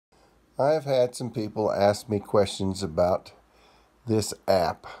I have had some people ask me questions about this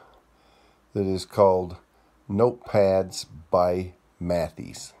app that is called Notepads by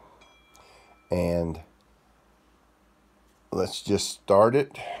Mathies. And let's just start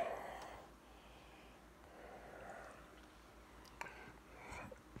it.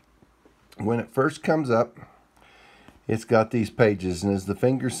 When it first comes up, it's got these pages, and as the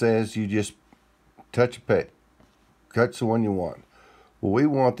finger says, you just touch a page. Touch the one you want. Well, we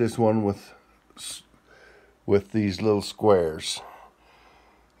want this one with these little squares,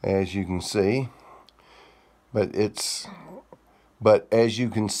 as you can see. But as you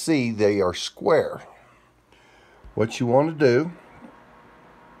can see, they are square. What you want to do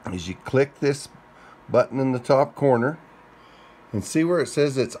is you click this button in the top corner and see where it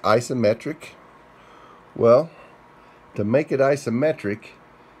says it's isometric. Well, to make it isometric,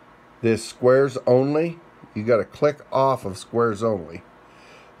 this squares only, you got to click off of squares only.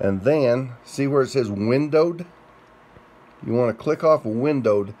 And then, see where it says windowed? You want to click off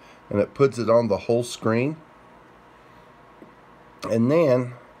windowed, and it puts it on the whole screen. And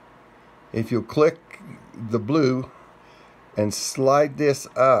then, if you click the blue and slide this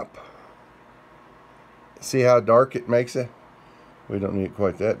up, see how dark it makes it? We don't need it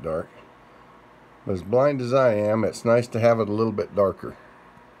quite that dark. But as blind as I am, it's nice to have it a little bit darker.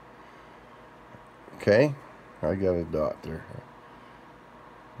 Okay, I got a dot there.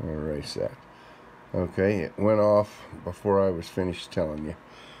 I'll erase that. Okay, it went off before I was finished telling you.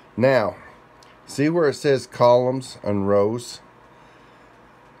 Now, see where it says columns and rows?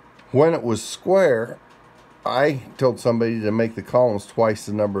 When it was square, I told somebody to make the columns twice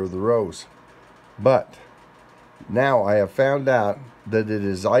the number of the rows. But now I have found out that it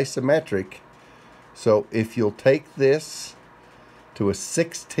is isometric. So if you'll take this to a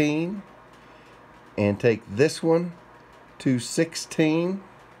 16 and take this one to 16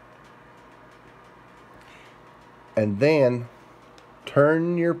 and then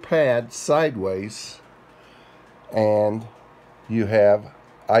turn your pad sideways, and you have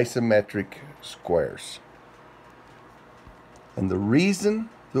isometric squares. And the reason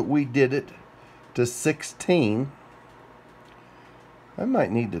that we did it to 16, I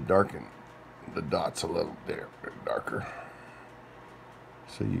might need to darken the dots a little bit darker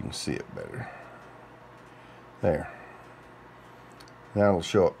so you can see it better. There. That'll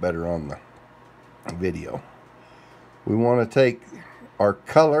show up better on the video. We want to take our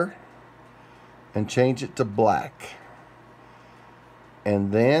color and change it to black.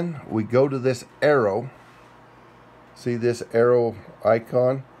 And then we go to this arrow. See this arrow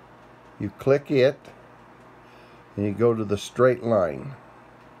icon? You click it and you go to the straight line.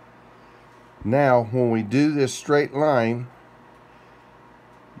 Now, when we do this straight line,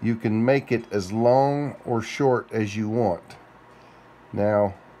 you can make it as long or short as you want.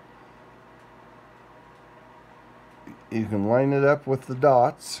 Now, you can line it up with the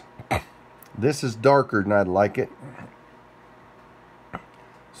dots. This is darker than I'd like it,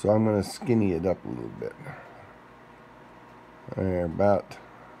 so I'm going to skinny it up a little bit. There, about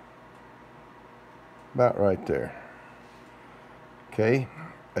right there. Okay,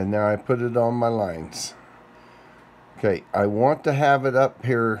 and now I put it on my lines. Okay, I want to have it up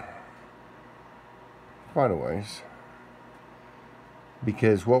here quite a ways,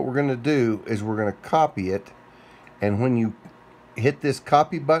 because what we're going to do is we're going to copy it, and when you hit this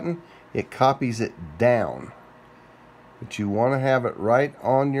copy button, it copies it down. But you want to have it right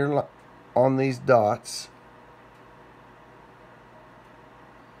on these dots.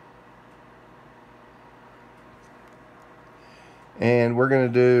 And we're going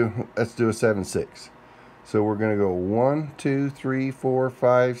to do, let's do a 7-6. So we're going to go 1, 2, 3, 4,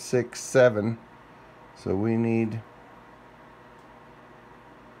 5, 6, 7. So we need,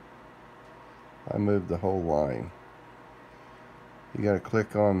 I moved the whole line. You got to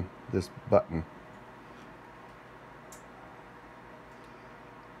click on this button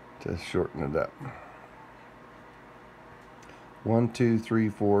to shorten it up. 1, 2, 3,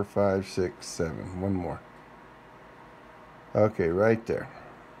 4, 5, 6, 7. One more. Okay, right there.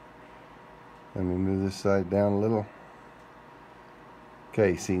 Let me move this side down a little.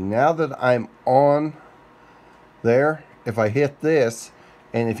 Okay, see, now that I'm on there, if I hit this,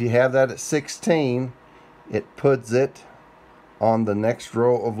 and if you have that at 16, it puts it on the next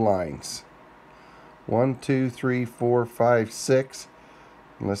row of lines. 1, 2, 3, 4, 5, 6.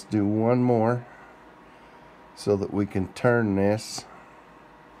 And let's do one more so that we can turn this.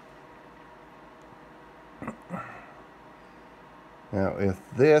 Now, if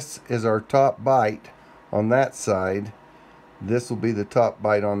this is our top byte on that side, this will be the top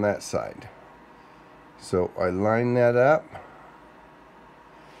byte on that side. So I line that up,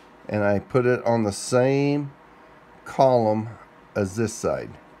 and I put it on the same column as this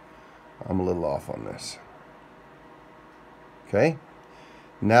side. I'm a little off on this. Okay,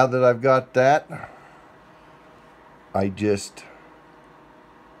 now that I've got that, I just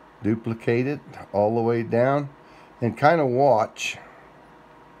duplicate it all the way down and kind of watch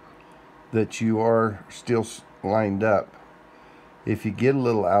that you are still lined up. If you get a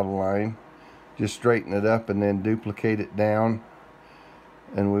little out of line, just straighten it up and then duplicate it down.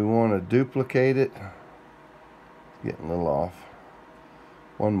 And we want to duplicate it. Getting a little off.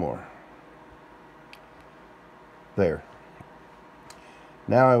 One more. There.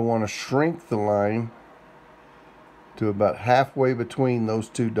 Now I want to shrink the line to about halfway between those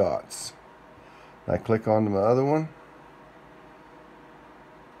two dots. I click on the other one.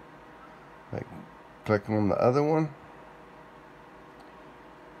 I click on the other one.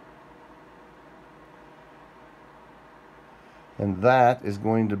 And that is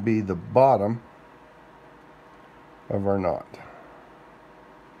going to be the bottom of our knot.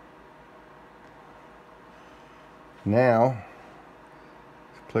 Now,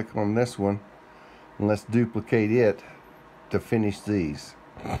 click on this one and let's duplicate it to finish these.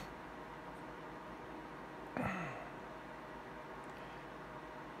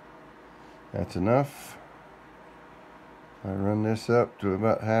 That's enough. I run this up to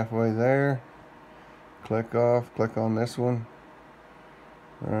about halfway there. Click off, click on this one.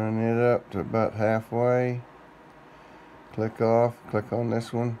 Run it up to about halfway. Click off, click on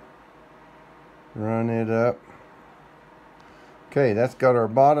this one. Run it up. Okay, that's got our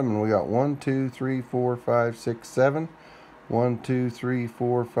bottom, and we got 1, 2, 3, 4, 5, 6, 7. 1, 2, 3,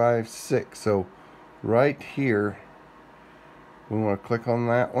 4, 5, 6. So right here, we want to click on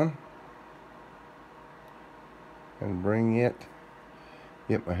that one and bring it,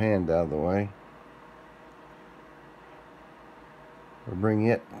 get my hand out of the way, or bring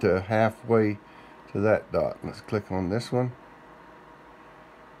it to halfway to that dot. Let's click on this one,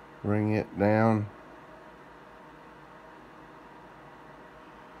 bring it down.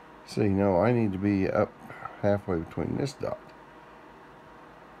 See, no, I need to be up halfway between this dot.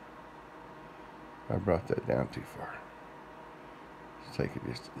 I brought that down too far. Let's take it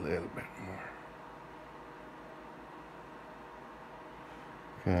just a little bit more.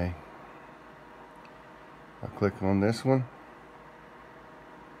 Okay. I'll click on this one.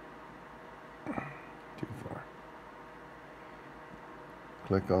 Too far.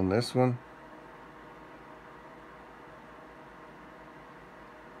 Click on this one.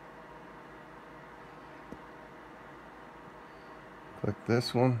 Click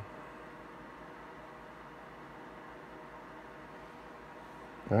this one.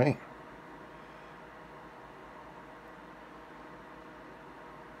 Okay.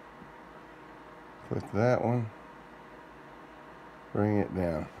 Click that one. Bring it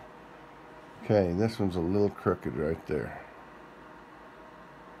down. Okay, this one's a little crooked right there.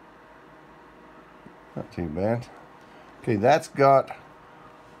 Not too bad. Okay, that's got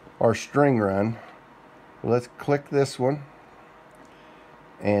our string run. Let's click this one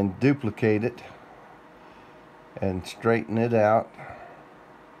and duplicate it and straighten it out.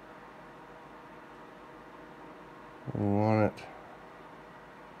 We want it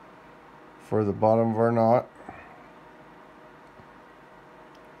for the bottom of our knot.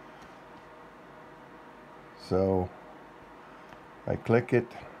 So I click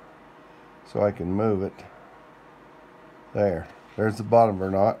it so I can move it. There's the bottom of our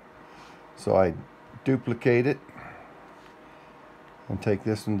knot. So I duplicate it and take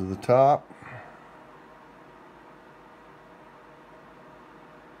this one to the top.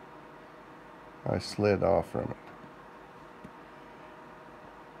 I slid off from it.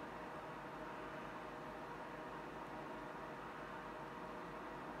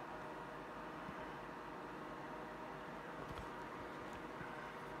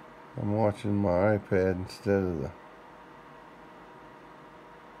 I'm watching my iPad instead of the...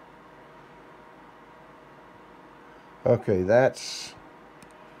 Okay, that's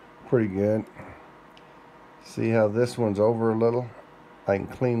pretty good. See how this one's over a little? I can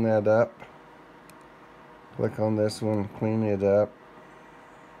clean that up. Click on this one, clean it up.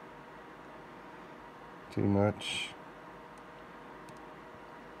 Too much.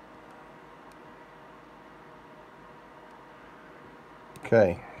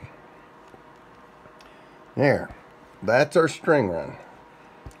 Okay. There. That's our string run.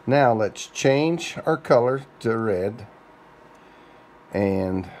 Now let's change our color to red.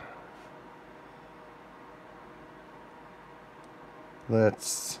 And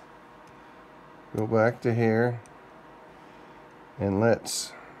let's go back to here. And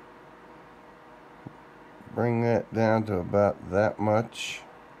let's bring that down to about that much.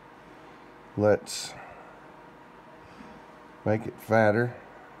 let's make it fatter.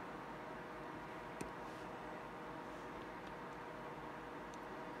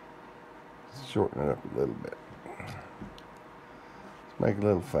 Shorten it up a little bit. Let's make it a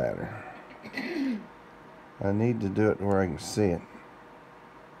little fatter. I need to do it where I can see it.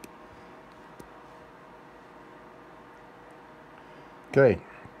 Okay,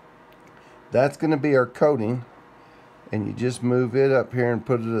 that's going to be our coating, and you just move it up here and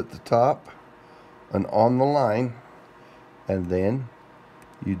put it at the top and on the line, and then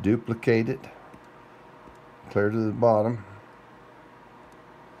you duplicate it clear to the bottom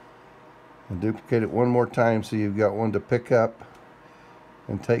and duplicate it one more time so you've got one to pick up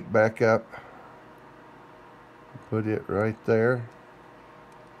and take back up. Put it right there,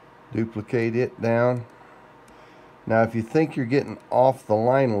 duplicate it down. Now if you think you're getting off the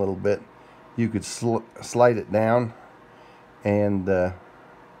line a little bit, you could slide it down and I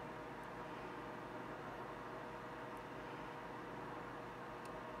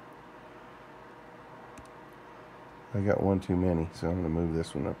got one too many, so I'm going to move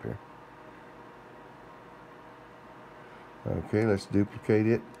this one up here. Okay, let's duplicate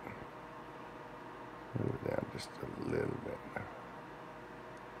it. Move it down just a little bit.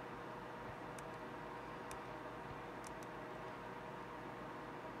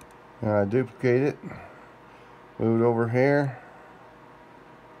 Now I duplicate it, move it over here,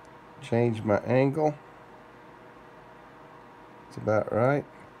 change my angle. It's about right.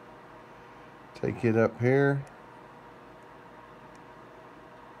 Take it up here.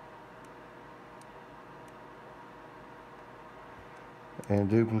 And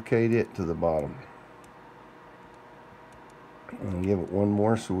duplicate it to the bottom. And give it one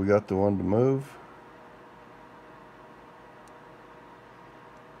more so we got the one to move.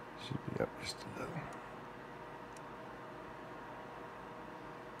 Should be up just a little.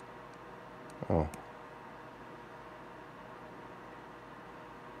 Oh.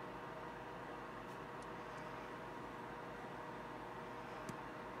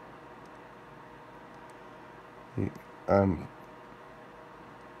 I'm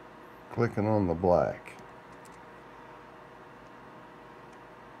clicking on the black.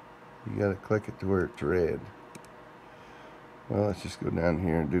 You gotta click it to where it's red. Well, let's just go down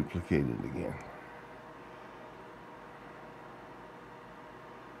here and duplicate it again.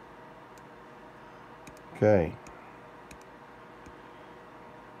 Okay.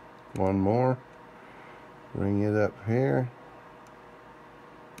 One more. Bring it up here.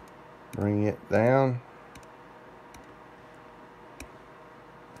 Bring it down.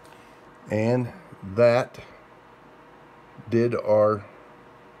 And that did our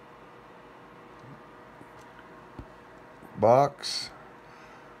box.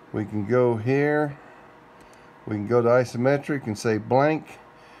 We can go here. We can go to isometric and say blank.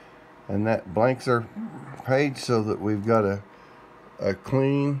 And that blanks our page so that we've got a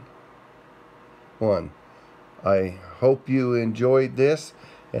clean one. I hope you enjoyed this,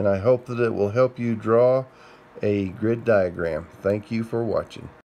 and I hope that it will help you draw a grid diagram. Thank you for watching.